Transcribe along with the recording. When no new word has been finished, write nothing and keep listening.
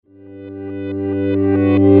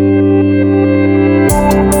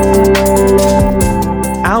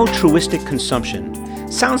altruistic consumption.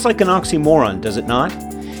 Sounds like an oxymoron, does it not?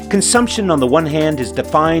 Consumption on the one hand is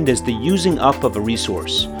defined as the using up of a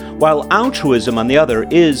resource, while altruism on the other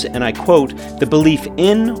is, and I quote, the belief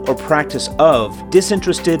in or practice of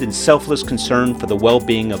disinterested and selfless concern for the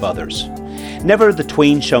well-being of others. Never the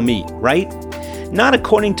twain shall meet, right? Not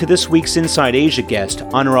according to this week's Inside Asia guest,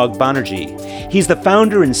 Anurag Banerjee. He's the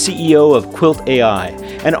founder and CEO of Quilt AI,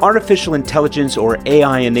 an artificial intelligence or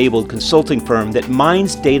AI-enabled consulting firm that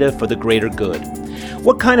mines data for the greater good.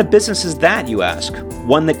 What kind of business is that, you ask?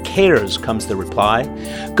 One that cares, comes the reply.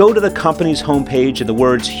 Go to the company's homepage and the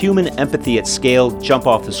words human empathy at scale jump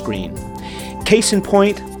off the screen. Case in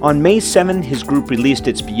point, on May 7, his group released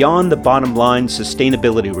its Beyond the Bottom Line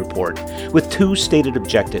Sustainability Report with 2 stated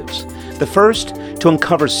objectives. The first, to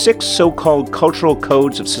uncover 6 so-called cultural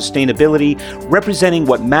codes of sustainability representing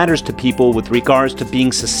what matters to people with regards to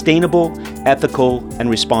being sustainable, ethical, and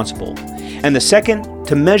responsible. And the second,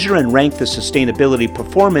 to measure and rank the sustainability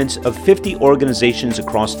performance of 50 organizations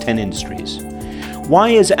across 10 industries. Why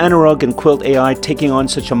is Anurag and Quilt AI taking on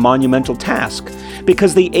such a monumental task?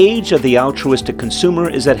 Because the age of the altruistic consumer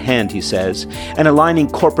is at hand, he says, and aligning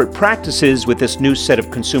corporate practices with this new set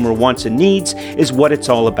of consumer wants and needs is what it's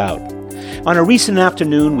all about. On a recent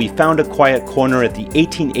afternoon, we found a quiet corner at the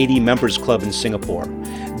 1880 Members Club in Singapore.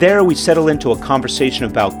 There, we settle into a conversation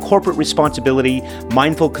about corporate responsibility,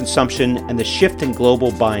 mindful consumption, and the shift in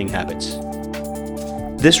global buying habits.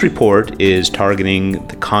 This report is targeting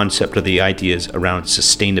the concept or the ideas around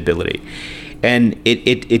sustainability. And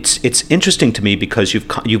it's interesting to me because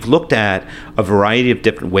you've looked at a variety of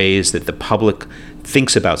different ways that the public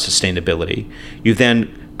thinks about sustainability. You've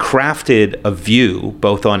then crafted a view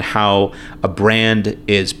both on how a brand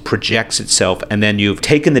projects itself, and then you've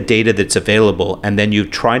taken the data that's available, and then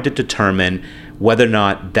you've tried to determine whether or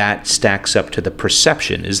not that stacks up to the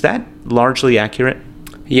perception. Is that largely accurate?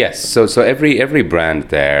 Yes. So every brand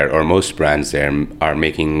there, or most brands there, are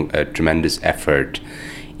making a tremendous effort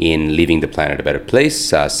in leaving the planet a better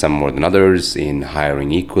place, some more than others, in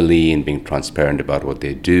hiring equally, in being transparent about what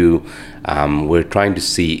they do. We're trying to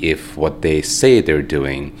see if what they say they're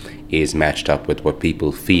doing is matched up with what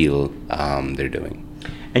people feel they're doing.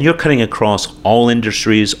 And you're cutting across all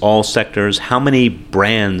industries, all sectors. How many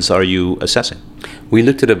brands are you assessing? We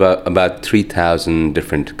looked at about 3,000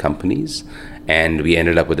 different companies, and we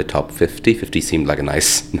ended up with the top 50. 50 seemed like a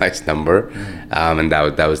nice number, and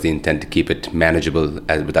that was the intent, to keep it manageable.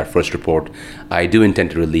 As with our first report, I do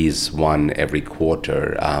intend to release one every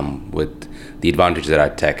quarter. With the advantage that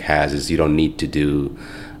our tech has is you don't need to do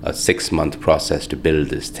a 6-month process to build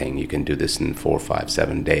this thing. You can do this in 4, 5,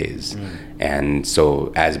 7 days. And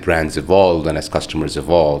so as brands evolve and as customers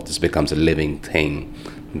evolve, this becomes a living thing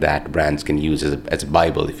that brands can use as a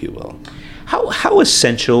Bible, if you will. How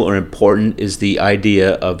essential or important is the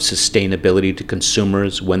idea of sustainability to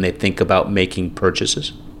consumers when they think about making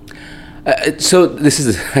purchases? So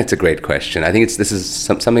it's a great question. I think this is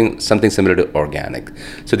something similar to organic.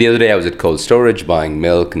 So the other day I was at cold storage buying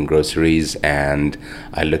milk and groceries, and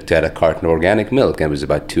I looked at a carton of organic milk, and it was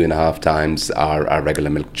about 2.5 times our regular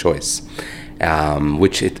milk choice,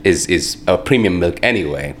 which is a premium milk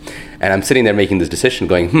anyway. And I'm sitting there making this decision,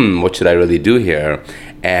 going, what should I really do here?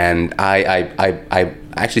 And I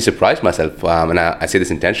actually surprised myself, and I say this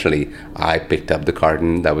intentionally. I picked up the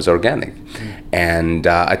carton that was organic, and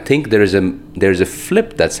I think there's a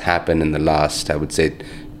flip that's happened in the last, I would say,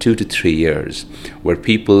 2 to 3 years, where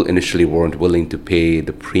people initially weren't willing to pay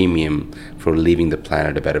the premium for leaving the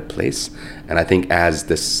planet a better place. And I think as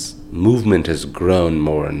this movement has grown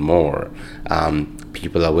more and more,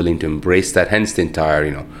 people are willing to embrace that. Hence the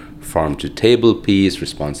entire, farm to table piece,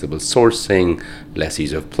 responsible sourcing, less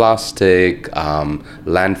use of plastic,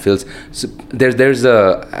 landfills. So there's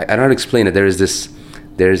I don't know how to explain it. There's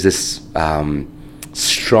this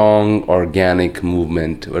strong organic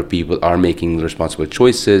movement where people are making responsible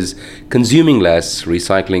choices, consuming less,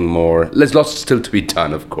 recycling more. There's lots still to be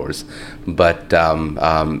done, of course, but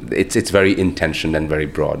it's very intentioned and very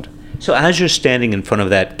broad. So as you're standing in front of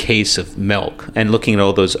that case of milk and looking at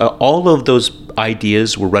all of those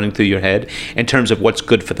ideas were running through your head in terms of what's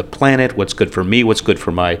good for the planet, what's good for me, what's good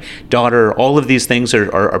for my daughter, all of these things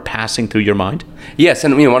are passing through your mind? Yes,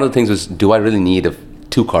 and one of the things was, do I really need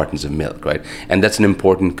 2 cartons of milk, right? And that's an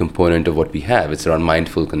important component of what we have. It's around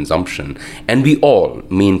mindful consumption. And we all,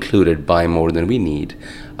 me included, buy more than we need.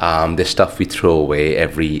 There's stuff we throw away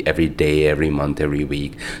every day, every month, every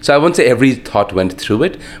week. So I won't say every thought went through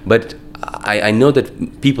it, but I know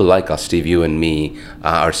that people like us, Steve, you and me,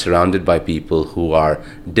 are surrounded by people who are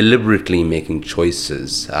deliberately making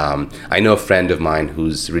choices. I know a friend of mine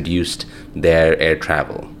who's reduced their air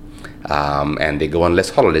travel. and they go on less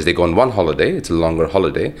holidays. They go on one holiday, it's a longer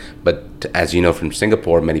holiday, but as you know from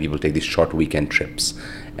Singapore, many people take these short weekend trips.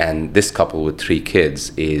 And this couple with 3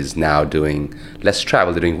 kids is now doing less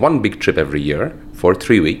travel. They're doing one big trip every year for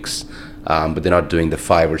 3 weeks, but they're not doing the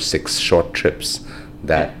 5 or 6 short trips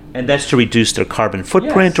that... And that's to reduce their carbon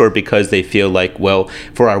footprint, Yes. or because they feel like, well,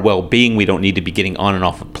 for our well-being, we don't need to be getting on and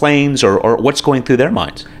off of planes, or what's going through their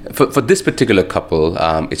minds? For this particular couple,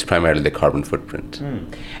 it's primarily the carbon footprint.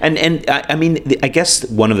 And I mean, I guess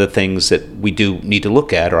one of the things that we do need to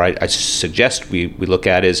look at, or I suggest we look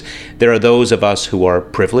at, is there are those of us who are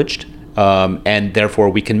privileged, and therefore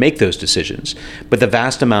we can make those decisions. But the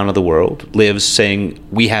vast amount of the world lives saying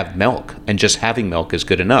we have milk, and just having milk is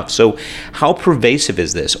good enough. So how pervasive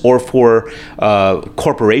is this? Or for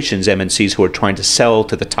corporations, MNCs, who are trying to sell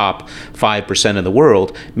to the top 5% of the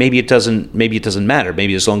world, maybe it doesn't matter.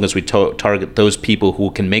 Maybe as long as we target those people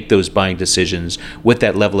who can make those buying decisions with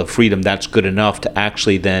that level of freedom, that's good enough to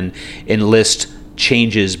actually then enlist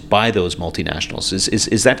changes by those multinationals.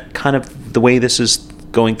 Is that kind of the way this is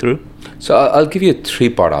going through? So I'll give you a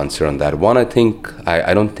 3-part answer on that. One, I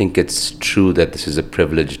don't think it's true that this is a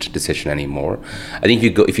privileged decision anymore. I think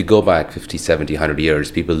if you go back 50, 70, 100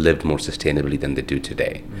 years, people lived more sustainably than they do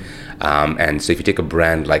today. And so if you take a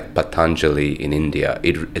brand like Patanjali in India,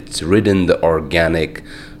 it's ridden the organic,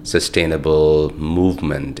 sustainable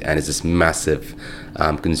movement, and is this massive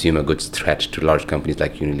consumer goods threat to large companies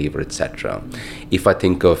like Unilever, etc. If I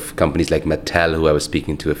think of companies like Mattel, who I was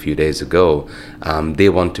speaking to a few days ago, they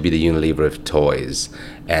want to be the Unilever of toys,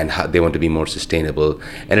 and they want to be more sustainable.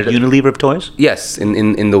 And Unilever of toys? Yes,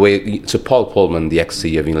 in the way. So Paul Polman, the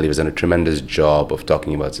ex-CEO of Unilever, has done a tremendous job of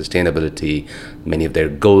talking about sustainability. Many of their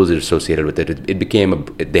goals are associated with it. It became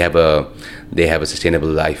they have a sustainable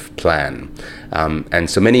life plan, and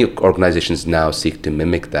so many organizations now seek to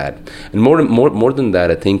mimic that. And more than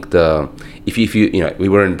that, I think if you we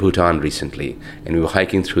were in Bhutan recently, and we were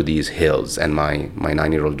hiking through these hills, and my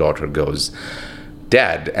 9-year-old daughter goes,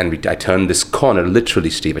 "Dad," and I turned this corner, literally,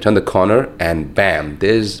 Steve, I turned the corner, and bam,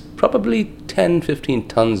 there's probably 10, 15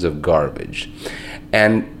 tons of garbage.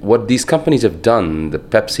 And what these companies have done, the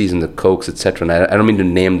Pepsis and the Cokes, etc., and I don't mean to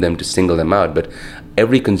name them to single them out, but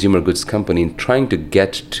every consumer goods company, in trying to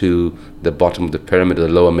get to the bottom of the pyramid, or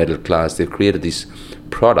the lower middle class, they've created these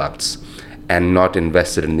products and not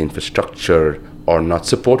invested in the infrastructure, or not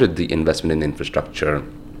supported the investment in the infrastructure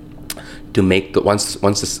to make once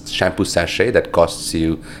the shampoo sachet that costs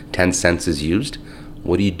you 10 cents is used,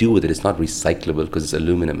 what do you do with it? It's not recyclable because it's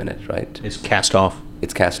aluminum in it, right? It's cast off.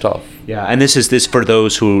 It's cast off. Yeah, and this for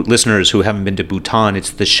those listeners who haven't been to Bhutan. It's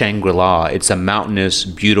the Shangri-La. It's a mountainous,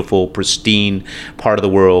 beautiful, pristine part of the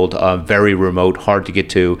world, very remote, hard to get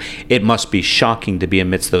to. It must be shocking to be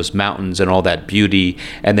amidst those mountains and all that beauty,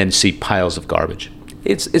 and then see piles of garbage.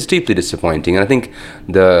 It's deeply disappointing, and I think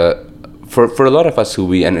for a lot of us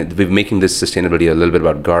and we're making this sustainability a little bit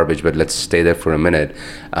about garbage, but let's stay there for a minute.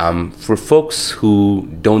 For folks who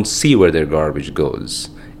don't see where their garbage goes,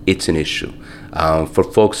 it's an issue. For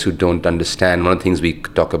folks who don't understand, one of the things we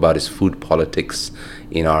talk about is food politics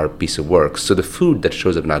in our piece of work. So the food that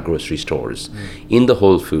shows up in our grocery stores, in the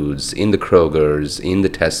Whole Foods, in the Krogers, in the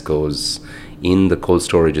Tesco's, in the cold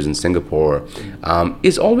storages in Singapore,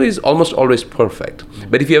 is almost always perfect.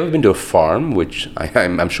 But if you've ever been to a farm, which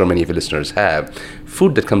I'm sure many of your listeners have,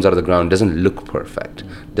 food that comes out of the ground doesn't look perfect,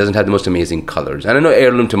 doesn't have the most amazing colors. And I know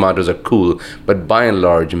heirloom tomatoes are cool, but by and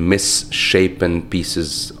large, misshapen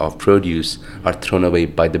pieces of produce are thrown away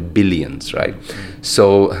by the billions, right?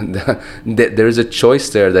 So there is a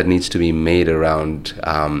choice there that needs to be made around,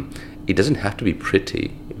 it doesn't have to be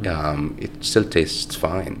pretty. It still tastes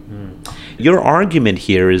fine. Your argument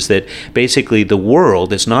here is that basically the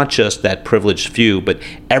world is not just that privileged few, but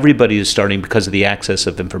everybody is starting, because of the access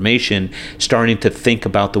of information, starting to think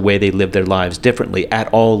about the way they live their lives differently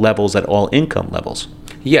at all levels, at all income levels.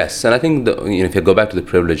 Yes, and I think if you go back to the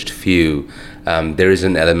privileged few, there is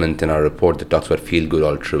an element in our report that talks about feel-good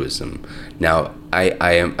altruism. Now,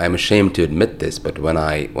 I'm ashamed to admit this, but when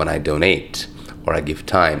I donate or I give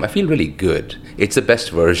time, I feel really good. It's the best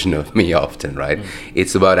version of me often, right?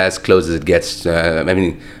 It's about as close as it gets.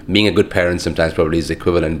 Being a good parent sometimes probably is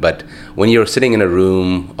equivalent, but when you're sitting in a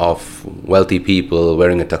room of wealthy people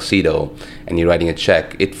wearing a tuxedo and you're writing a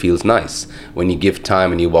check, it feels nice. When you give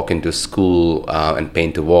time and you walk into a school and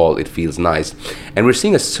paint a wall, it feels nice. And we're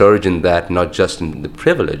seeing a surge in that, not just in the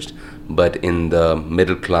privileged, but in the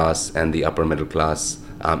middle class and the upper middle class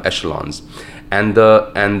echelons. And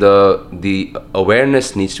the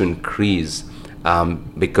awareness needs to increase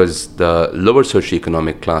because the lower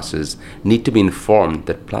socioeconomic classes need to be informed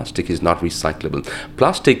that plastic is not recyclable.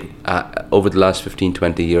 Plastic, over the last 15,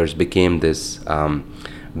 20 years, became this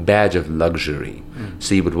badge of luxury.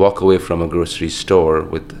 So you would walk away from a grocery store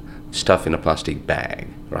with stuff in a plastic bag,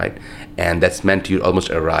 right? And that's meant you almost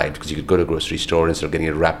arrived, because you could go to a grocery store, instead of getting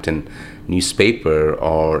it wrapped in newspaper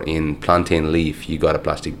or in plantain leaf, you got a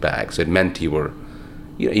plastic bag. So it meant you were,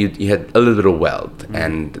 you had a little bit of wealth,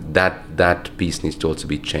 and that piece needs to also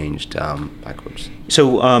be changed backwards.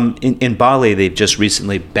 So in Bali, they've just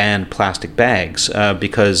recently banned plastic bags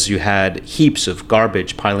because you had heaps of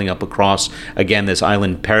garbage piling up across, again, this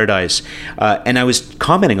island paradise. And I was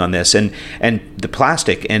commenting on this, and the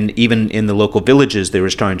plastic, and even in the local villages, they were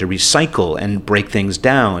starting to recycle and break things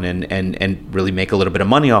down and really make a little bit of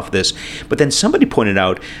money off of this. But then somebody pointed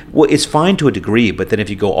out, well, it's fine to a degree, but then if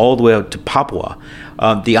you go all the way out to Papua,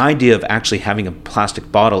 the idea of actually having a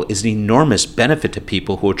plastic bottle is an enormous benefit to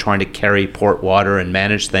people who are trying to carry port water and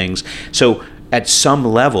manage things. So at some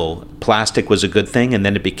level, plastic was a good thing, and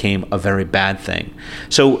then it became a very bad thing.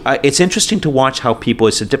 So it's interesting to watch how people,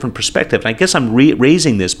 it's a different perspective. And I guess I'm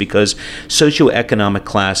raising this because socioeconomic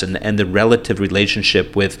class and the relative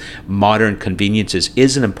relationship with modern conveniences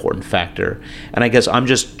is an important factor. And I guess I'm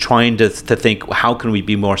just trying to think, how can we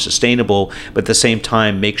be more sustainable, but at the same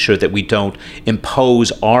time make sure that we don't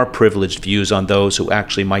impose our privileged views on those who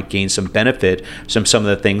actually might gain some benefit from some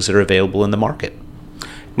of the things that are available in the market.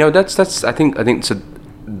 No, that's I think so.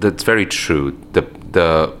 That's very true.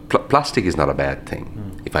 The plastic is not a bad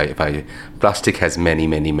thing. Plastic has many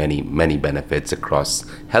benefits across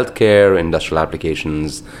healthcare, industrial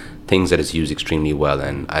applications, things that is used extremely well,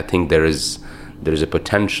 and I think there is a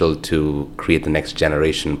potential to create the next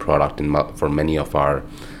generation product for many of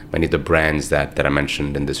the brands that I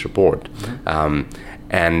mentioned in this report,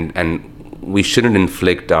 and we shouldn't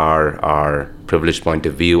inflict our privileged point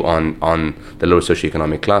of view on the lower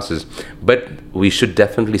socioeconomic classes, but we should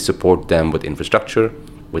definitely support them with infrastructure,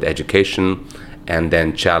 with education, and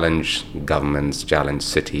then challenge governments, challenge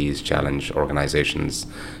cities, challenge organizations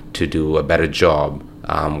to do a better job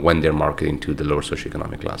when they're marketing to the lower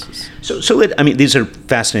socioeconomic classes. So these are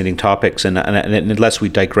fascinating topics, and unless we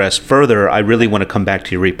digress further, I really want to come back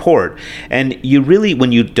to your report. And you really,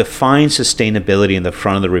 when you define sustainability in the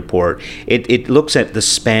front of the report, it looks at the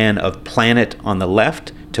span of planet on the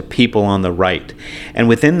left to people on the right. And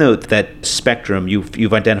within that spectrum,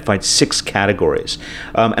 you've identified 6 categories.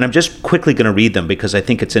 And I'm just quickly going to read them because I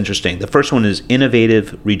think it's interesting. The first one is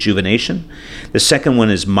innovative rejuvenation. The second one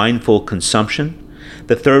is mindful consumption.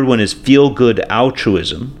 The third one is feel-good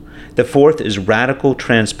altruism. The fourth is radical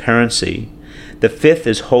transparency. The fifth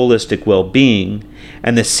is holistic well-being.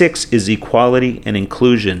 And the sixth is equality and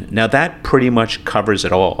inclusion. Now that pretty much covers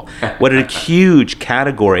it all. What a huge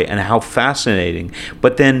category, and how fascinating.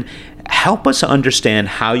 But then help us understand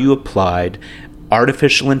how you applied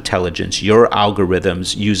artificial intelligence, your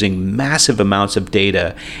algorithms, using massive amounts of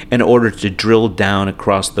data in order to drill down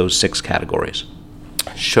across those 6 categories.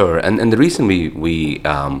 Sure, and the reason we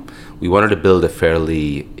wanted to build a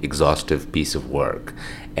fairly exhaustive piece of work,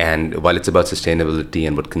 and while it's about sustainability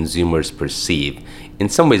and what consumers perceive, in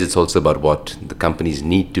some ways it's also about what the companies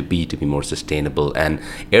need to be more sustainable. And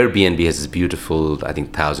Airbnb has this beautiful, I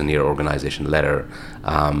think, 1,000-year organization letter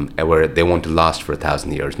where they want to last for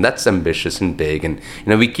 1,000 years. And that's ambitious and big. And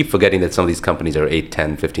we keep forgetting that some of these companies are 8,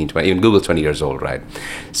 10, 15, 20, even Google's 20 years old, right?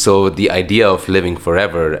 So the idea of living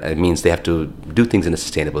forever means they have to do things in a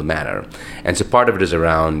sustainable manner. And so part of it is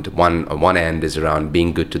around, one end is around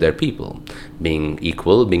being good to their people, being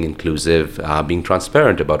equal, being inclusive, being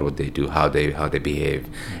transparent about what they do, how they behave,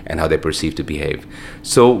 and how they perceive to behave.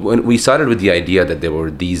 So when we started with the idea that there were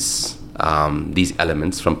these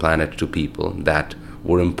elements from planet to people that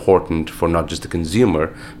were important for not just the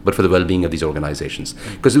consumer, but for the well-being of these organizations.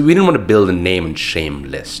 Because we didn't want to build a name and shame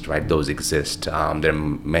list, right? Those exist. There are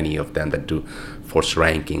many of them that do force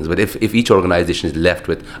rankings. But if each organization is left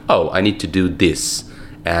with, I need to do this,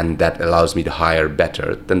 and that allows me to hire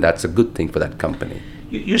better, then that's a good thing for that company.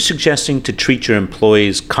 You're suggesting to treat your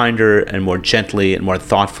employees kinder and more gently and more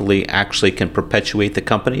thoughtfully actually can perpetuate the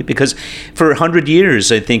company? Because for 100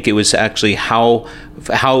 years, I think it was actually how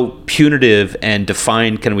punitive and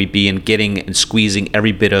defined can we be in getting and squeezing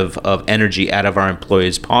every bit of energy out of our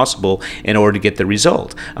employees possible in order to get the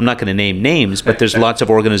result. I'm not going to name names, but there's lots of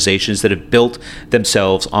organizations that have built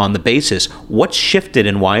themselves on the basis. What's shifted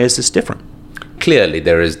and why is this different? Clearly,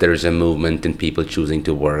 there is a movement in people choosing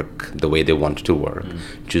to work the way they want to work,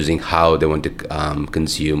 choosing how they want to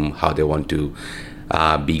consume, how they want to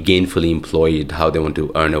be gainfully employed, how they want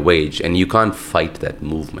to earn a wage, and you can't fight that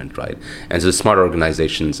movement, right? And so smart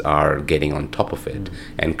organizations are getting on top of it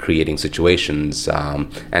and creating situations,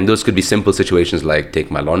 and those could be simple situations like take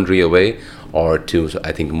my laundry away, or to,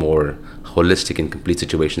 I think, more holistic and complete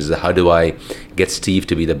situations is how do I get Steve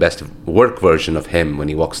to be the best work version of him when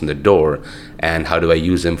he walks in the door, and how do I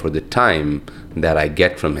use him for the time that I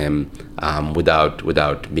get from him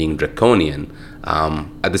without being draconian.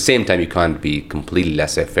 At the same time, you can't be completely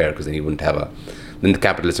laissez-faire, because then you wouldn't have then the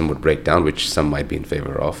capitalism would break down, which some might be in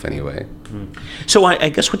favor of anyway. So I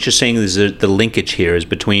guess what you're saying is that the linkage here is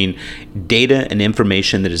between data and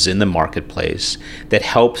information that is in the marketplace that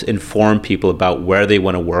helps inform people about where they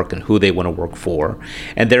want to work and who they want to work for.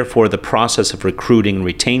 And therefore, the process of recruiting and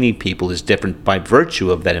retaining people is different by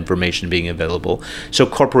virtue of that information being available. So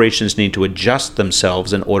corporations need to adjust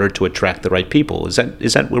themselves in order to attract the right people. Is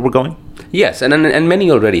that where we're going? Yes, and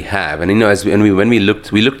many already have. And when we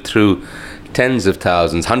looked through tens of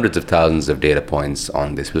thousands, hundreds of thousands of data points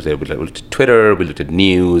on this. We looked at Twitter, we looked at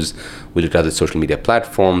news, we looked at other social media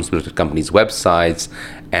platforms, we looked at companies' websites,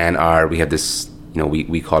 and we have this,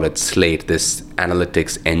 we call it Slate, this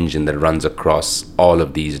analytics engine that runs across all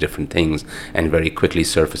of these different things and very quickly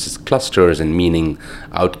surfaces clusters and meaning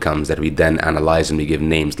outcomes that we then analyze, and we give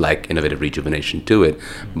names like innovative rejuvenation to it.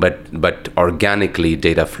 But organically,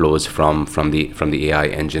 data flows from the AI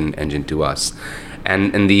engine to us.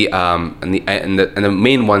 And the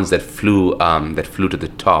main ones that flew to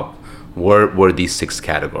the top were these 6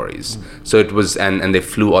 categories. So it was, and they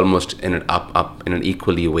flew almost in an up in an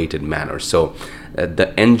equally weighted manner. So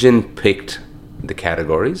the engine picked the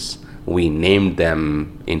categories. We named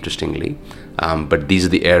them interestingly, but these are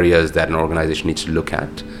the areas that an organization needs to look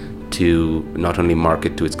at to not only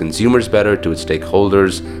market to its consumers better, to its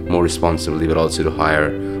stakeholders more responsibly, but also to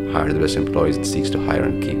hire the best employees it seeks to hire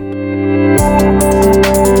and keep.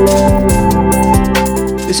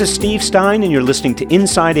 This is Steve Stein, and you're listening to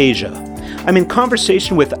Inside Asia. I'm in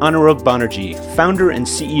conversation with Anurag Banerjee, founder and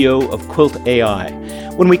CEO of Quilt AI.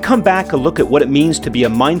 When we come back, a look at what it means to be a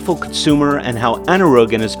mindful consumer and how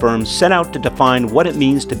Anurag and his firm set out to define what it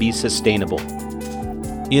means to be sustainable.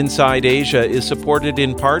 Inside Asia is supported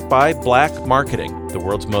in part by Black Marketing, the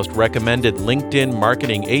world's most recommended LinkedIn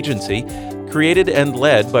marketing agency, created and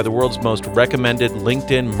led by the world's most recommended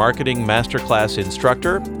LinkedIn marketing masterclass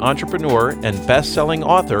instructor, entrepreneur, and best-selling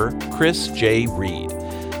author, Chris J. Reed.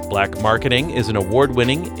 Black Marketing is an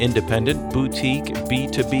award-winning, independent, boutique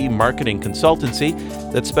B2B marketing consultancy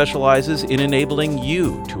that specializes in enabling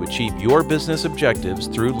you to achieve your business objectives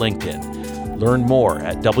through LinkedIn. Learn more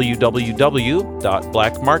at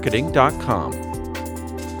www.blackmarketing.com.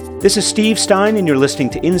 This is Steve Stein, and you're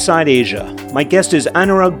listening to Inside Asia. My guest is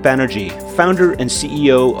Anurag Banerjee, founder and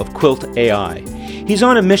CEO of Quilt AI. He's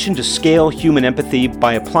on a mission to scale human empathy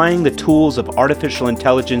by applying the tools of artificial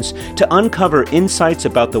intelligence to uncover insights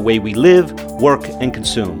about the way we live, work, and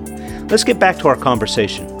consume. Let's get back to our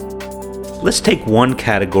conversation. Let's take one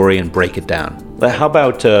category and break it down. How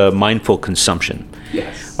about mindful consumption?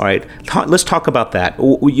 Yes. All right, let's talk about that.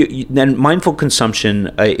 Then mindful consumption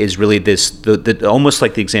is really the almost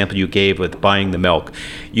like the example you gave with buying the milk.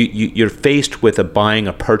 You're faced with buying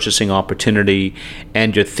a purchasing opportunity,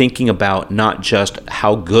 and you're thinking about not just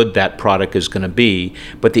how good that product is going to be,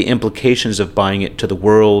 but the implications of buying it to the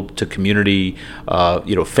world, to community,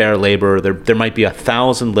 fair labor. There might be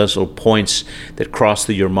 1,000 little points that cross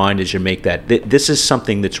through your mind as you make that. This is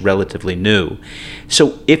something that's relatively new.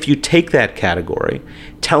 So if you take that category,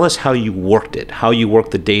 tell us how you worked it, how you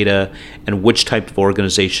worked the data, and which type of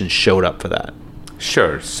organization showed up for that.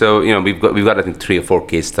 Sure. So we've got I think 3 or 4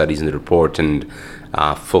 case studies in the report, and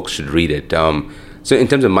folks should read it. So in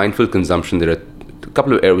terms of mindful consumption, there are a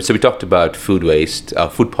couple of areas. So we talked about food waste,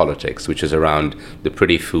 food politics, which is around the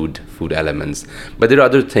pretty food elements. But there are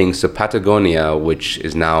other things. So Patagonia, which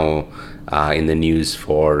is now in the news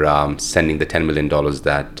for sending the $10 million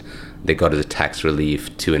that they got as a tax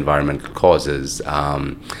relief to environmental causes.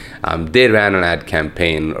 They ran an ad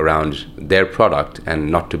campaign around their product and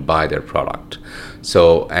not to buy their product.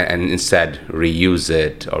 So, and instead reuse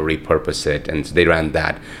it or repurpose it. And so they ran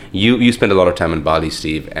that. You spend a lot of time in Bali,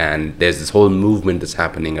 Steve, and there's this whole movement that's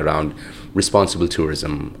happening around responsible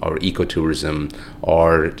tourism or ecotourism,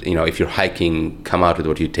 or if you're hiking, come out with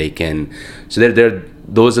what you take in. So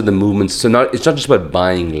those are the movements. So it's not just about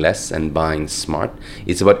buying less and buying smart.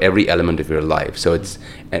 It's about every element of your life. So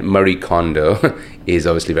Marie Kondo is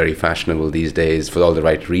obviously very fashionable these days for all the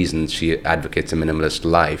right reasons. She advocates a minimalist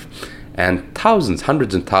life, and thousands,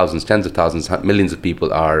 hundreds and thousands, tens of thousands, millions of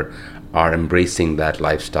people are embracing that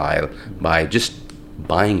lifestyle by just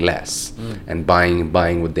buying less and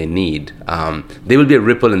buying what they need, there will be a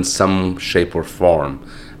ripple in some shape or form.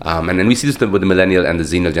 And then we see this with the millennial and the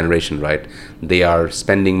Xennial generation, right? They are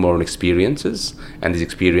spending more on experiences, and these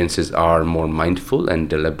experiences are more mindful and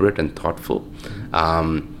deliberate and thoughtful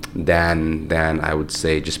than I would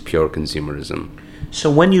say just pure consumerism. So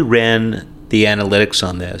when you ran the analytics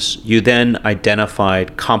on this, you then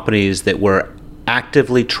identified companies that were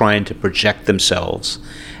actively trying to project themselves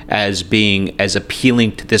as being as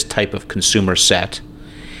appealing to this type of consumer set.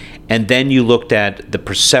 And then you looked at the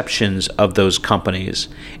perceptions of those companies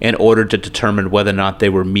in order to determine whether or not they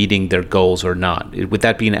were meeting their goals or not. Would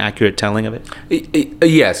that be an accurate telling of it?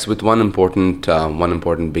 Yes, with one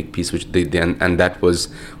important big piece, which and that was,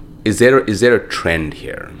 is there a trend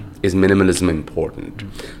here? Is minimalism important?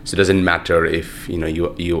 So it doesn't matter if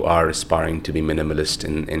you are aspiring to be minimalist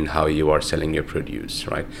in how you are selling your produce,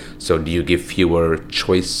 right? So do you give fewer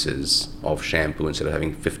choices of shampoo instead of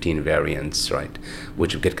having 15 variants, right?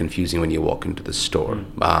 Which would get confusing when you walk into the store.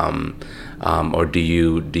 Or do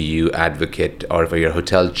you advocate, or if you're a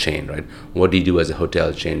hotel chain, right? What do you do as a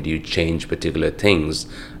hotel chain? Do you change particular things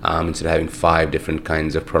instead of having 5 different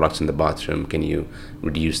kinds of products in the bathroom? Can you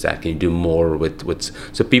reduce that? Can you do more with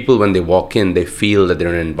so people, when they walk in, they feel that they're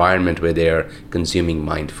in an environment where they're consuming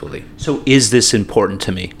mindfully. So is this important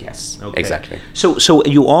to me? Yes, okay. Exactly. So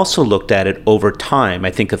you also looked at it over time,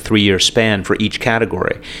 I think a 3-year span for each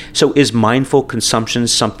category. So is mindful consumption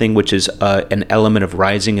something which is an element of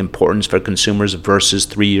rising importance for consumers versus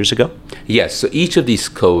 3 years ago? Yes, so each of these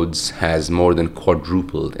codes has more than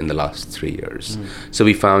quadrupled in the last 3 years. So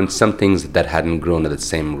we found some things that hadn't grown at the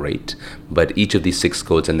same rate, but each of these 6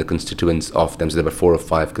 codes and the constituents of them, so there were 4 or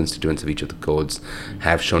 5 constituents of each of the codes,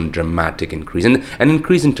 have shown dramatic increase. And an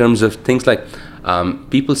increase in terms of things like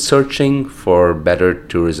people searching for better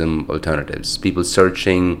tourism alternatives, people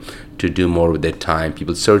searching to do more with their time,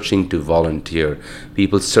 people searching to volunteer,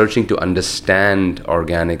 people searching to understand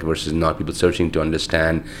organic versus not, people searching to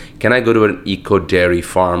understand, can I go to an eco-dairy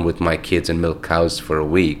farm with my kids and milk cows for a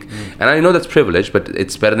week? And I know that's privileged, but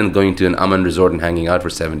it's better than going to an almond resort and hanging out for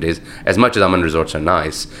 7 days, as much as almond resorts are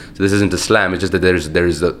nice. So this isn't a slam, it's just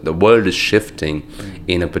that the world is shifting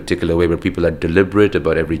in a particular way where people are deliberate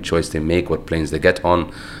about every choice they make, what planes they get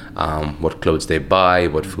on, what clothes they buy,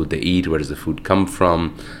 what food they eat, where does the food come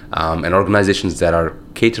from, and organizations that are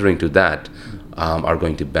catering to that are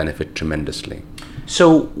going to benefit tremendously.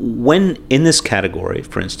 So when in this category,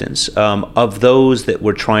 for instance, of those that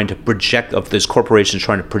were trying to project, of those corporations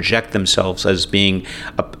trying to project themselves as being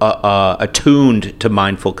attuned to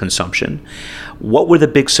mindful consumption, what were the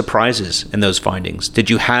big surprises in those findings? Did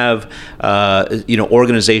you have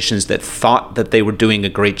organizations that thought that they were doing a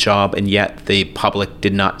great job and yet the public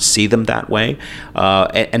did not see them that way?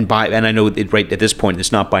 And I know right at this point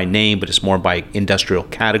it's not by name, but it's more by industrial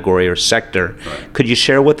category or sector. Right. Could you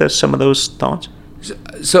share with us some of those thoughts?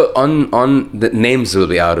 So on the names will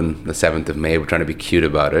be out on the 7th of May. We're trying to be cute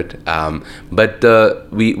about it. But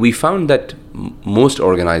we found that most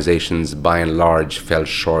organizations, by and large, fell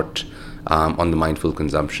short on the mindful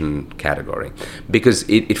consumption category, because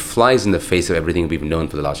it flies in the face of everything we've known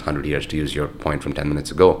for the last 100 years, to use your point from 10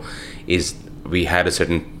 minutes ago. Is we had a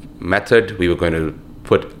certain method, we were going to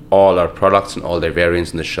put all our products and all their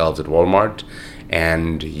variants on the shelves at Walmart,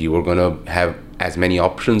 and you were going to have as many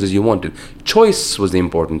options as you wanted. Choice was the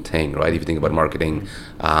important thing, right? If you think about marketing,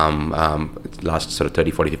 last sort of 30,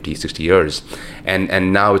 40, 50, 60 years.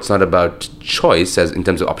 And now it's not about choice as in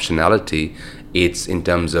terms of optionality, it's in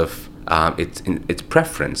terms of it's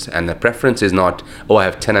preference. And the preference is not, I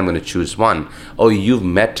have 10, I'm going to choose one. You've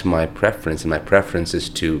met my preference, and my preference is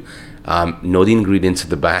to know the ingredients at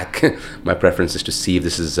the back. My preference is to see if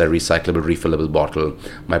this is a recyclable, refillable bottle.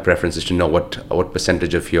 My preference is to know what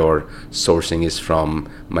percentage of your sourcing is from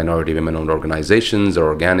minority women-owned organizations or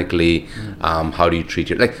organically. How do you treat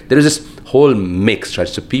it? Like, there is this whole mix, right?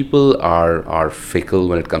 So people are fickle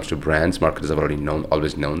when it comes to brands. Marketers have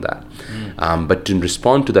always known that. But to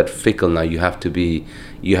respond to that fickle, now you have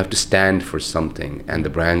to stand for something, and the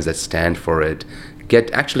brands that stand for it get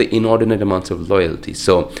actually inordinate amounts of loyalty.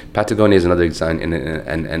 So Patagonia is another example,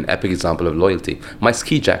 an epic example of loyalty. My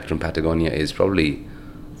ski jacket from Patagonia is probably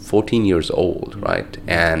 14 years old, right?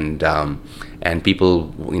 And people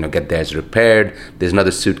get theirs repaired. There's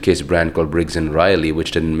another suitcase brand called Briggs & Riley,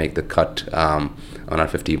 which didn't make the cut on our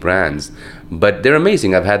 50 brands, but they're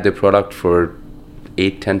amazing. I've had their product for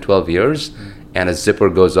 8, 10, 12 years, and a zipper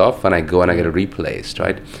goes off and I go and I get it replaced,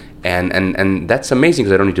 right? And that's amazing,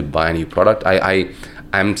 because I don't need to buy a new product.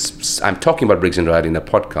 I'm talking about Briggs & Riley in a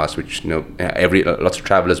podcast, which lots of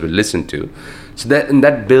travelers will listen to. So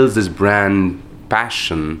that builds this brand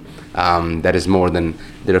passion That is more than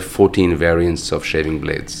there are 14 variants of shaving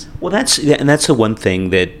blades. Well, that's the one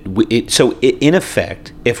thing that in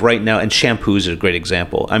effect, if right now, and shampoos are a great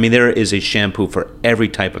example. I mean, there is a shampoo for every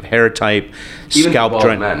type of hair type, even scalp for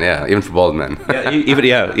bald men, even for bald men.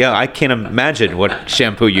 I can't imagine what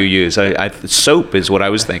shampoo you use. Soap is what I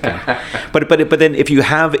was thinking. But then if you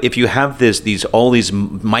have all these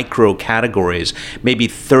micro categories, maybe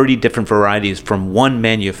 30 different varieties from one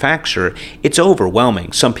manufacturer, it's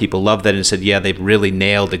overwhelming. Some people love that and said, yeah, they've really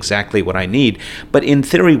nailed exactly what I need. But in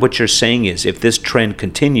theory, what you're saying is if this trend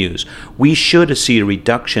continues, we should see a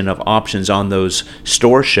reduction of options on those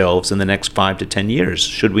store shelves in the next 5 to 10 years,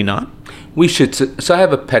 should we not? We should. So I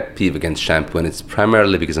have a pet peeve against shampoo, and it's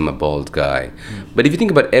primarily because I'm a bald guy. But if you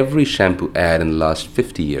think about every shampoo ad in the last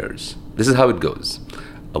 50 years, this is how it goes.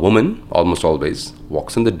 A woman, almost always,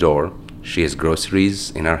 walks in the door, she has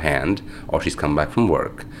groceries in her hand, or she's come back from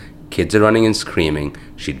work. Kids are running and screaming.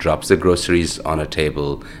 She drops the groceries on a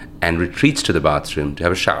table and retreats to the bathroom to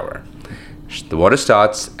have a shower. The water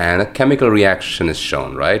starts and a chemical reaction is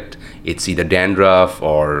shown, right? It's either dandruff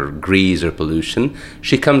or grease or pollution.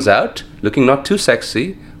 She comes out looking not too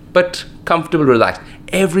sexy, but comfortable, relaxed.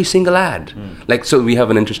 Every single ad. So we have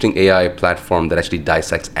an interesting AI platform that actually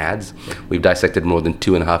dissects ads. We've dissected more than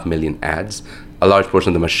 2.5 million ads. A large portion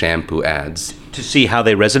of them are shampoo ads. To see how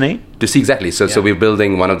they resonate? To see exactly. So we're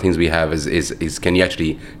building, one of the things we have is can you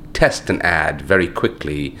actually test an ad very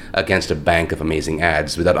quickly against a bank of amazing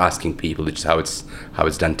ads without asking people, which is how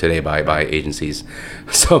it's done today by agencies.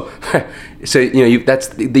 So that's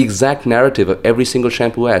the exact narrative of every single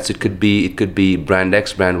shampoo ad. So it could be brand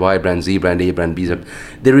X, brand Y, brand Z, brand A, brand B.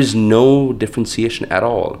 There is no differentiation at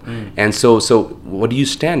all. And so what do you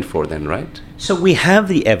stand for then, right? So we have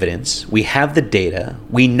the evidence, we have the data,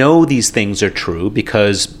 we know these things are true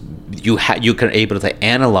because you can able to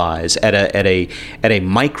analyze at a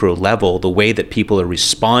micro level the way that people are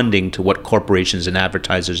responding to what corporations and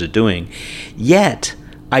advertisers are doing. Yet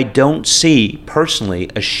I don't see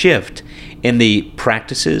personally a shift in the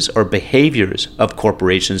practices or behaviors of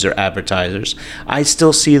corporations or advertisers. I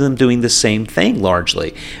still see them doing the same thing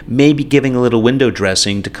largely, maybe giving a little window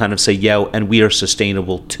dressing to kind of say, yeah, and we are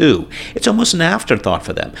sustainable too. It's almost an afterthought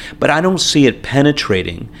for them, but I don't see it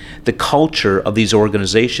penetrating the culture of these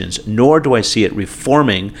organizations, nor do I see it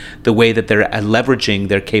reforming the way that they're leveraging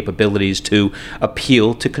their capabilities to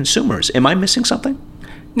appeal to consumers. Am I missing something?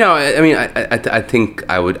 No, I mean, I think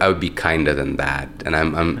I would be kinder than that, and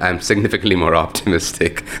I'm significantly more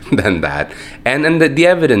optimistic than that. And the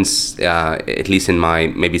evidence, at least in my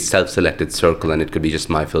maybe self-selected circle, and it could be just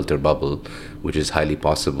my filter bubble, which is highly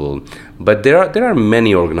possible. But there are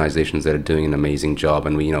many organizations that are doing an amazing job,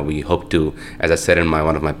 and we hope to, as I said in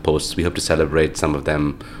one of my posts, we hope to celebrate some of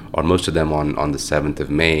them or most of them on the 7th of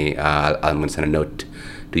May. I'm going to send a note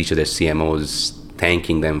to each of their CMOs,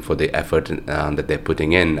 thanking them for the effort that they're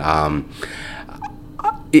putting in.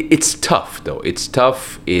 It's tough, though. It's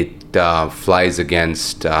tough. It flies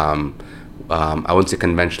against, I won't say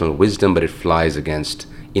conventional wisdom, but it flies against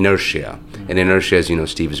inertia. And inertia, as you know,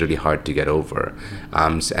 Steve, is really hard to get over. How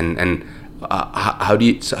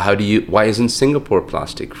do you? Why isn't Singapore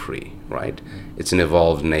plastic free? Right? It's an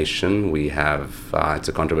evolved nation. We have. It's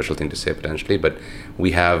a controversial thing to say potentially, but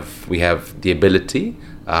we have the ability.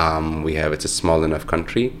 It's a small enough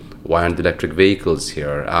country. Why aren't the electric vehicles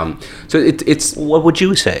here? So it's. What would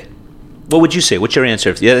you say? What's your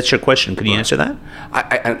answer? Yeah, that's your question. Can you answer that?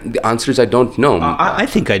 The answer is I don't know. I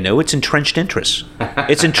think I know. It's entrenched interest.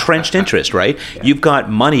 It's entrenched interest, right? Yeah. You've got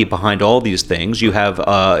money behind all these things. You have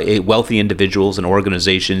wealthy individuals and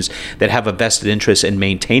organizations that have a vested interest in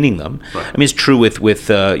maintaining them. Right. I mean, it's true with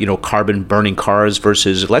carbon burning cars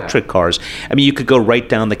versus electric cars. I mean, you could go right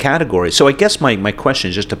down the category. So I guess my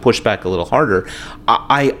question is just to push back a little harder.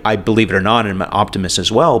 I believe it or not, I'm an optimist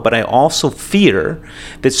as well, but I also fear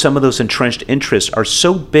that some of those entrenched interests are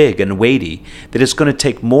so big and weighty that it's going to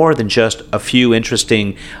take more than just a few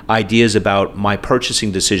interesting ideas about my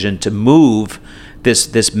purchasing decision to move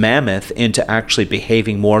this mammoth into actually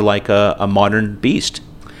behaving more like a modern beast.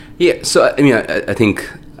 Yeah, so I mean, I think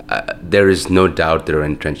there is no doubt there are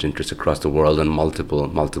entrenched interests across the world on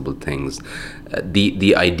multiple things.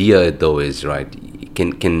 The idea, though, is right.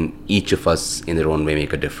 Can each of us in their own way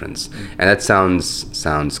make a difference? And that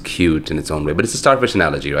sounds cute in its own way, but it's a starfish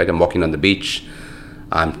analogy, right? I'm walking on the beach,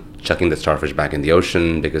 I'm chucking the starfish back in the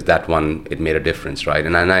ocean because that one, it made a difference, right?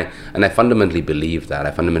 And I fundamentally believe that.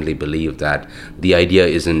 I fundamentally believe that the idea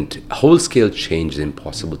isn't whole-scale change is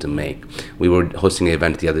impossible to make. We were hosting an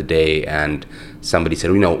event the other day, and somebody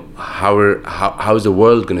said, how is the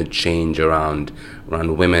world going to change around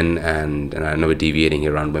women and I know we're deviating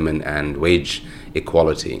here around women and wage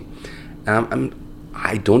equality.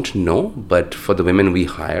 I don't know, but for the women we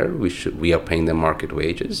hire, we are paying them market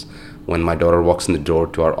wages. When my daughter walks in the door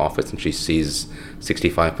to our office and she sees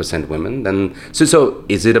 65% women, then so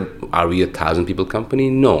is it are we 1,000 people company?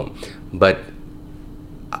 No, but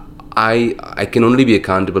I can only be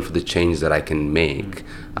accountable for the change that I can make,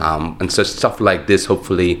 and so stuff like this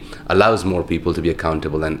hopefully allows more people to be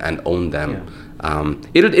accountable and own them. Yeah.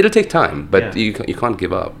 It'll take time, but you can't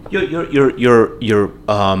give up.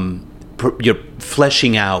 You're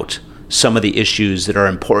fleshing out some of the issues that are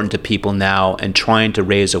important to people now and trying to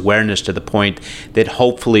raise awareness to the point that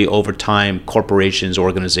hopefully over time corporations,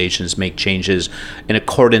 organizations make changes in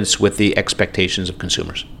accordance with the expectations of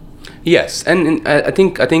consumers. Yes, and I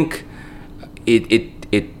think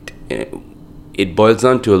it boils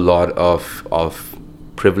down to a lot of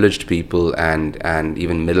privileged people and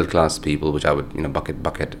even middle class people, which I would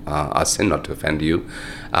bucket us in, not to offend you,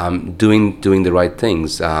 doing the right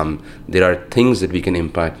things. There are things that we can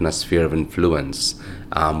impact in our sphere of influence,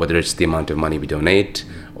 whether it's the amount of money we donate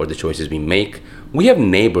or the choices we make. We have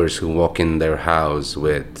neighbors who walk in their house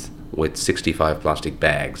with 65 plastic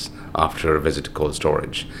bags after a visit to cold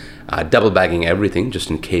storage, double bagging everything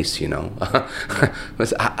just in case,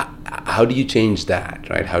 How do you change that,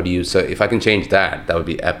 right? So if I can change that would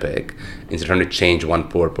be epic, instead of trying to change one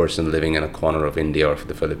poor person living in a corner of India or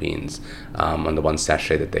the Philippines on the one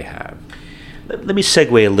sachet that they have. Let me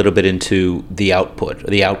segue a little bit into the output,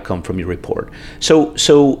 the outcome from your report. So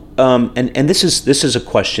this is a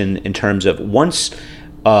question in terms of once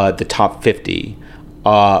the top 50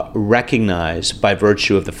 recognize by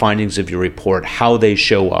virtue of the findings of your report how they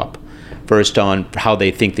show up, first on how they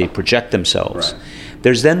think they project themselves. Right.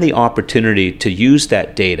 There's then the opportunity to use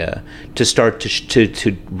that data to start to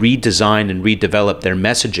redesign and redevelop their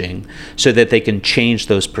messaging so that they can change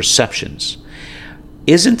those perceptions.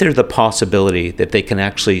 Isn't there the possibility that they can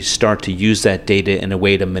actually start to use that data in a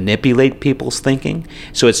way to manipulate people's thinking?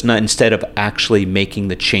 So it's not, instead of actually making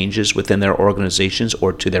the changes within their organizations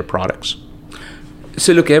or to their products?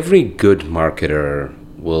 So look, every good marketer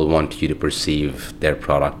will want you to perceive their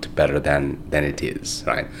product better than it is,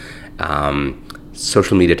 right?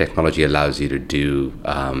 Social media technology allows you to do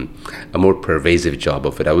a more pervasive job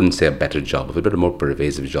of it. I wouldn't say a better job of it, but a more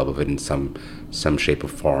pervasive job of it in some shape or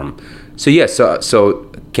form. So yes,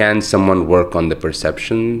 so can someone work on the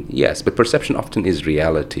perception? Yes, but perception often is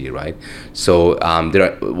reality, right? So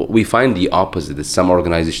we find the opposite, that some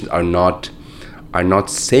organizations are not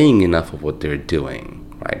saying enough of what they're doing.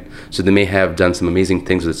 Right. So they may have done some amazing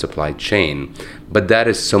things with the supply chain, but that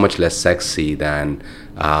is so much less sexy than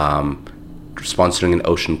sponsoring an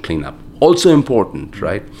ocean cleanup. Also important,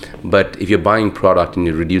 right? But if you're buying product and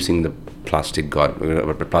you're reducing the plastic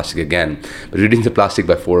again, but reducing the plastic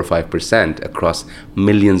by 4 or 5% across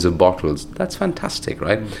millions of bottles, that's fantastic,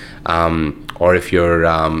 right? Or if you're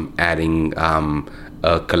adding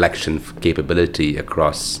a collection capability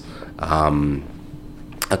across the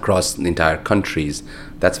entire countries,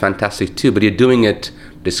 that's fantastic too, but you're doing it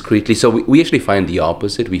discreetly. So we actually find the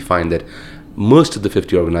opposite. We find that most of the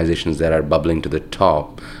 50 organizations that are bubbling to the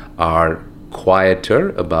top are quieter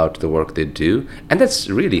about the work they do, and that's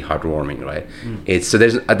really heartwarming, right? So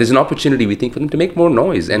there's an opportunity, we think, for them to make more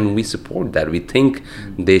noise, and we support that. We think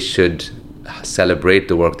they should celebrate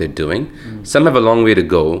the work they're doing. Some have a long way to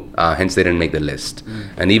go, hence they didn't make the list.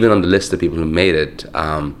 And even on the list, the people who made it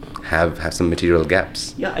have some material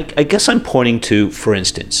gaps. Yeah, I guess I'm pointing to, for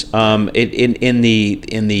instance, in the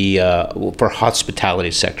for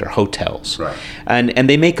hospitality sector, hotels, right? And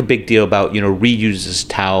they make a big deal about reuses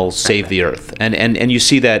towels save the earth, and you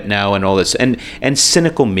see that now and all this, and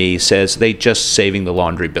cynical me says they just saving the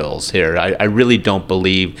laundry bills here. I really don't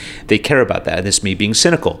believe they care about that. This me being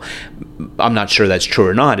cynical. I'm not sure that's true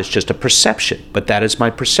or not. It's just a perception, but that is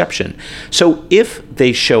my perception. So if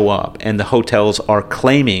they show up and the hotels are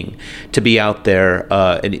claiming to be out there,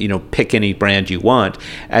 and pick any brand you want,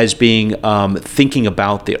 as being thinking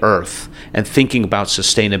about the earth and thinking about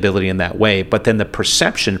sustainability in that way, but then the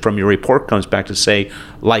perception from your report comes back to say,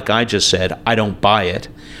 like I just said, I don't buy it,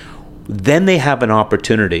 then they have an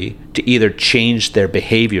opportunity to either change their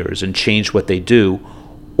behaviors and change what they do,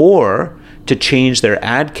 or to change their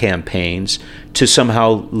ad campaigns to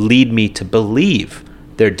somehow lead me to believe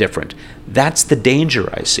they're different. That's the danger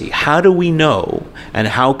I see. How do we know, and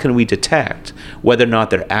how can we detect whether or not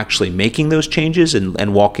they're actually making those changes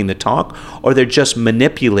and walking the talk, or they're just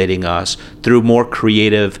manipulating us through more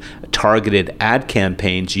creative, targeted ad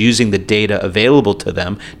campaigns using the data available to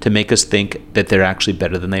them to make us think that they're actually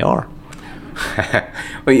better than they are?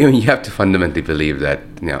 Well, you have to fundamentally believe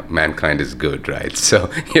that mankind is good, right? So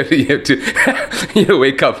you have to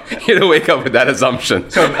wake up with that assumption.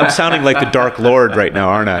 So I'm sounding like the Dark Lord right now,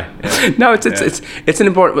 aren't I? No, it's an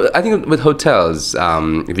important. I think with hotels,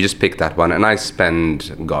 if you just pick that one, and I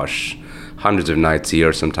spend, hundreds of nights a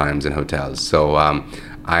year sometimes in hotels. So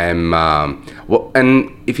and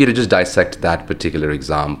if you just dissect that particular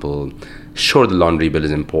example. Sure, the laundry bill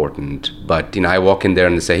is important, but I walk in there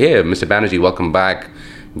and they say, "Hey, Mr. Banerjee, welcome back.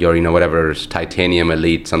 Your whatever titanium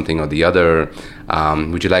elite something or the other.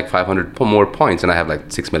 Would you like 500 more points?" And I have like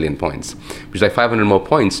 6 million points. Would you like 500 more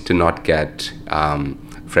points to not get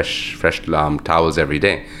fresh towels every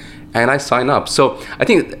day? And I sign up. So I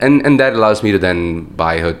think, and that allows me to then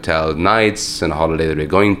buy hotel nights and a holiday that we're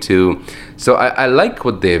going to. So I like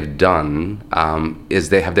what they've done. Has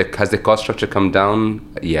their cost structure come down?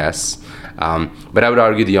 Yes. But I would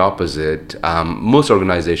argue the opposite. Most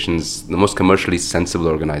organizations, the most commercially sensible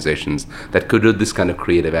organizations that could do this kind of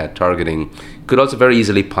creative ad targeting, could also very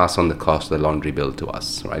easily pass on the cost of the laundry bill to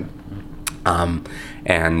us, right?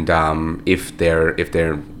 If they're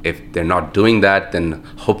not doing that, then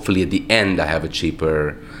hopefully at the end I have a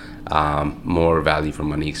cheaper, more value for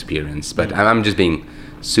money experience. But I'm just being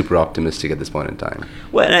super optimistic at this point in time.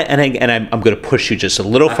 Well, I'm going to push you just a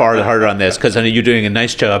little harder on this, because I know you're doing a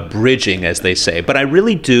nice job bridging, as they say. But I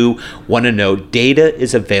really do want to know, data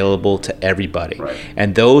is available to everybody. Right.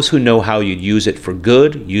 And those who know how you use it for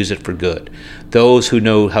good, use it for good. Those who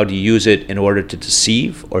know how to use it in order to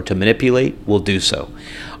deceive or to manipulate will do so.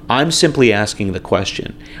 I'm simply asking the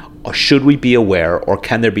question, should we be aware, or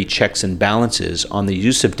can there be checks and balances on the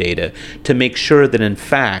use of data to make sure that, in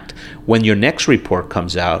fact, when your next report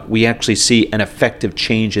comes out, we actually see an effective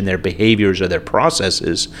change in their behaviors or their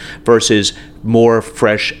processes versus more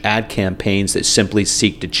fresh ad campaigns that simply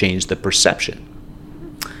seek to change the perception?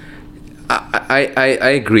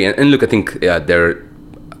 I agree. And look, I think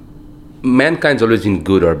mankind's always been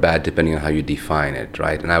good or bad depending on how you define it,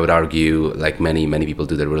 right? And I would argue, like many people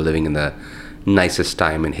do, that we're living in the nicest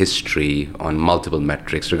time in history on multiple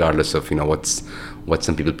metrics, regardless of what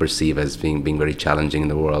some people perceive as being very challenging in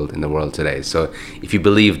the world today. So if you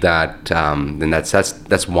believe that, then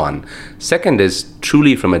that's one. Second is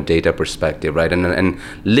truly from a data perspective, right? And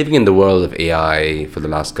living in the world of AI for the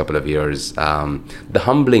last couple of years, the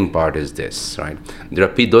humbling part is this, right? There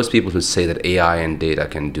are those people who say that AI and data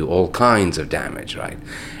can do all kinds of damage, right?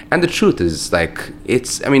 And the truth is, my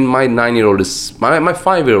 9-year-old is, my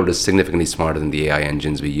 5-year-old is significantly smarter than the AI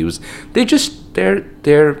engines we use. They're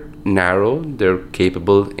narrow, they're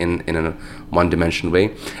capable in a one-dimensional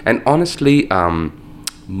way. And honestly,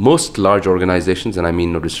 most large organizations, and I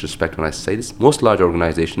mean no disrespect when I say this, most large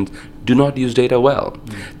organizations do not use data well.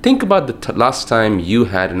 Think about the last time you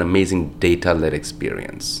had an amazing data-led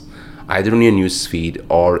experience, either in your news feed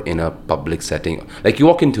or in a public setting. Like you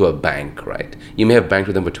walk into a bank, right? You may have banked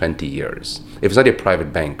with them for 20 years. If it's not your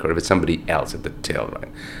private bank, or if it's somebody else at the till, right?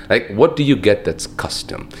 Like, what do you get that's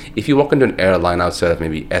custom? If you walk into an airline outside of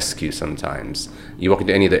maybe SQ sometimes, you walk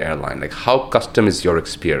into any other airline, like how custom is your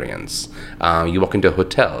experience? You walk into a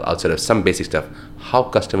hotel outside of some basic stuff, how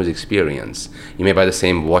custom is experience? You may buy the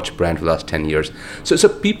same watch brand for the last 10 years. So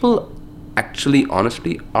people actually,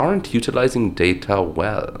 honestly, aren't utilizing data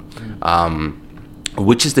well,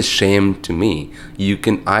 which is the shame to me.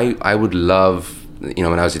 I would love,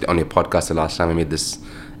 when I was on your podcast the last time, I made this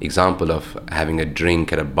example of having a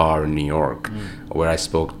drink at a bar in New York, where I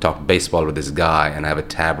talked baseball with this guy, and I have a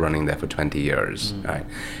tab running there for 20 years, right?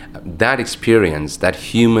 That experience, that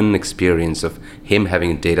human experience of him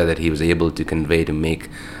having data that he was able to convey to make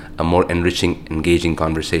a more enriching, engaging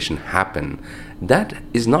conversation happen, that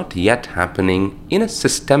is not yet happening in a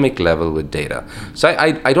systemic level with data. So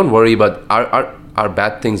I don't worry about are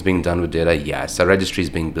bad things being done with data? Yes. Are registries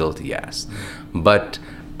being built? Yes. But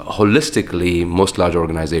holistically, most large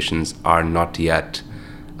organizations are not yet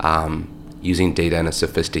using data in a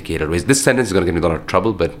sophisticated way. This sentence is going to give me a lot of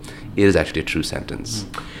trouble, but it is actually a true sentence.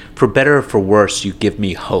 For better or for worse, you give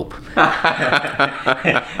me hope.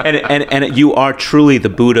 and you are truly the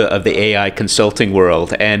Buddha of the AI consulting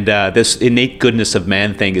world. And this innate goodness of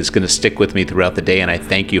man thing is going to stick with me throughout the day, and I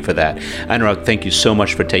thank you for that. Anurag, thank you so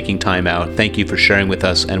much for taking time out. Thank you for sharing with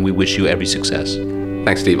us, and we wish you every success.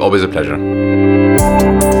 Thanks, Steve. Always a pleasure.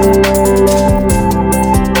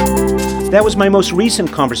 That was my most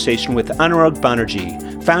recent conversation with Anurag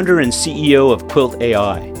Banerjee, founder and CEO of Quilt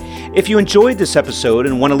AI. If you enjoyed this episode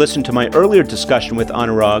and want to listen to my earlier discussion with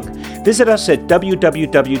Anurag, visit us at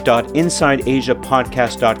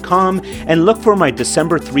www.insideasiapodcast.com and look for my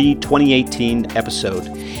December 3, 2018 episode.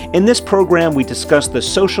 In this program, we discuss the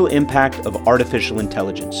social impact of artificial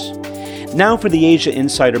intelligence. Now for the Asia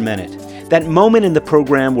Insider Minute, that moment in the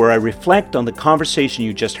program where I reflect on the conversation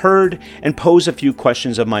you just heard and pose a few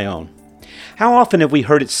questions of my own. How often have we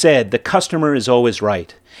heard it said, the customer is always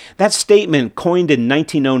right? That statement, coined in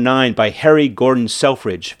 1909 by Harry Gordon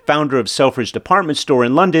Selfridge, founder of Selfridge Department Store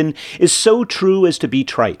in London, is so true as to be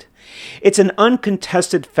trite. It's an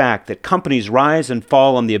uncontested fact that companies rise and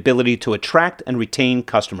fall on the ability to attract and retain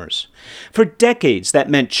customers. For decades, that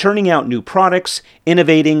meant churning out new products,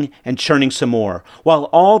 innovating, and churning some more, while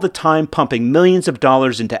all the time pumping millions of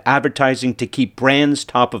dollars into advertising to keep brands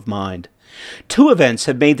top of mind. Two events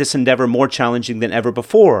have made this endeavor more challenging than ever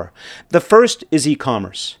before. The first is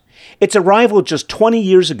e-commerce. Its arrival just 20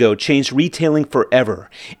 years ago changed retailing forever,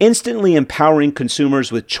 instantly empowering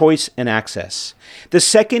consumers with choice and access. The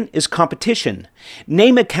second is competition.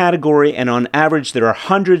 Name a category, and on average, there are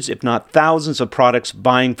hundreds, if not thousands, of products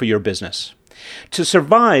vying for your business. To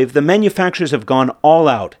survive, the manufacturers have gone all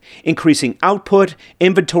out, increasing output,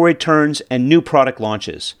 inventory turns, and new product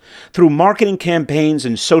launches. Through marketing campaigns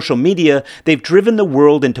and social media, they've driven the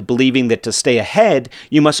world into believing that to stay ahead,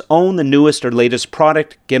 you must own the newest or latest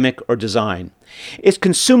product, gimmick, or design. It's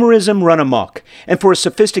consumerism run amok, and for a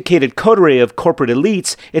sophisticated coterie of corporate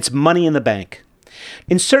elites, it's money in the bank.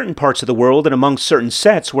 In certain parts of the world and among certain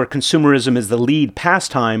sets where consumerism is the lead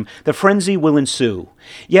pastime, the frenzy will ensue.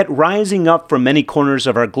 Yet rising up from many corners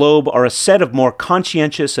of our globe are a set of more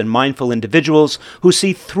conscientious and mindful individuals who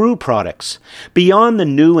see through products. Beyond the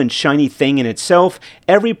new and shiny thing in itself,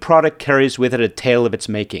 every product carries with it a tale of its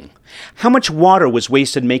making. How much water was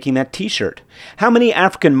wasted making that t-shirt? How many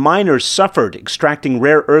African miners suffered extracting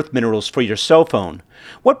rare earth minerals for your cell phone?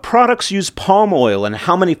 What products use palm oil, and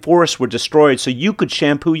how many forests were destroyed so you could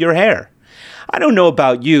shampoo your hair? I don't know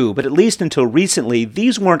about you, but at least until recently,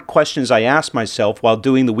 these weren't questions I asked myself while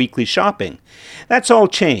doing the weekly shopping. That's all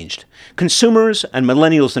changed. Consumers, and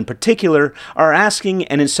millennials in particular, are asking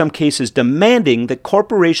and in some cases demanding that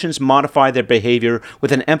corporations modify their behavior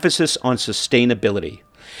with an emphasis on sustainability.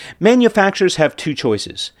 Manufacturers have two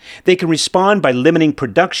choices. They can respond by limiting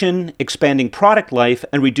production, expanding product life,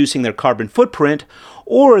 and reducing their carbon footprint,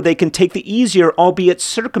 or they can take the easier, albeit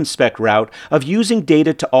circumspect route of using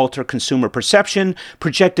data to alter consumer perception,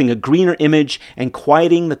 projecting a greener image, and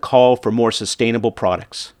quieting the call for more sustainable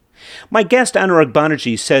products. My guest Anurag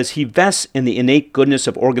Banerjee says he vests in the innate goodness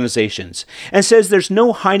of organizations and says there's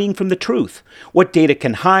no hiding from the truth. What data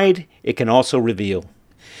can hide, it can also reveal.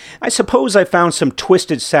 I suppose I found some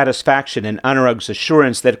twisted satisfaction in Anurag's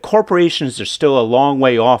assurance that corporations are still a long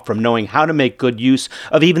way off from knowing how to make good use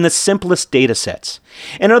of even the simplest data sets.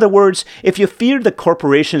 In other words, if you fear that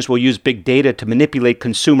corporations will use big data to manipulate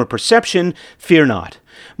consumer perception, fear not.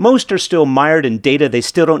 Most are still mired in data they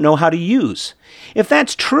still don't know how to use. If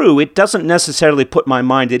that's true, it doesn't necessarily put my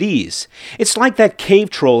mind at ease. It's like that cave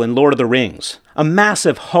troll in Lord of the Rings. A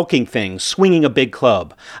massive hulking thing swinging a big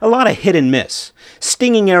club. A lot of hit and miss.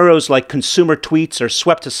 Stinging arrows like consumer tweets are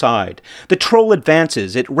swept aside. The troll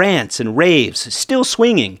advances, it rants and raves, still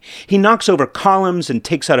swinging. He knocks over columns and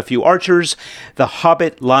takes out a few archers. The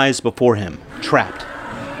hobbit lies before him, trapped.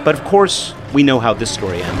 But of course, we know how this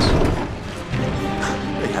story ends.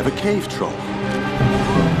 They have a cave troll.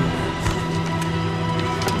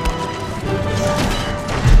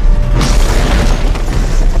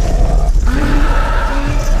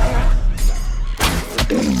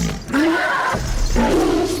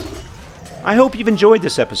 I hope you've enjoyed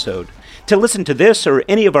this episode. To listen to this or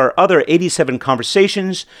any of our other 87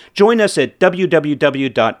 conversations, join us at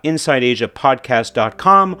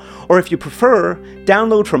www.insideasiapodcast.com, or if you prefer,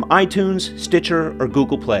 download from iTunes, Stitcher, or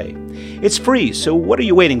Google Play. It's free, so what are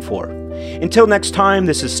you waiting for? Until next time,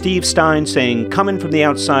 this is Steve Stein saying, "Coming from the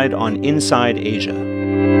outside" on Inside Asia.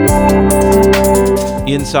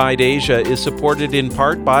 Inside Asia is supported in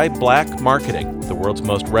part by Black Marketing, the world's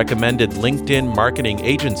most recommended LinkedIn marketing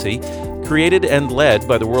agency, created and led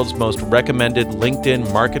by the world's most recommended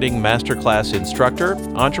LinkedIn marketing masterclass instructor,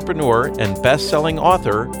 entrepreneur, and best-selling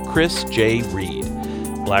author, Chris J. Reed.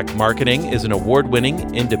 Black Marketing is an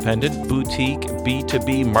award-winning, independent, boutique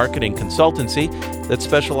B2B marketing consultancy that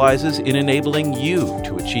specializes in enabling you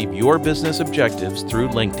to achieve your business objectives through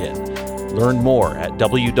LinkedIn. Learn more at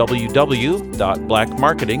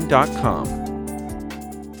www.blackmarketing.com.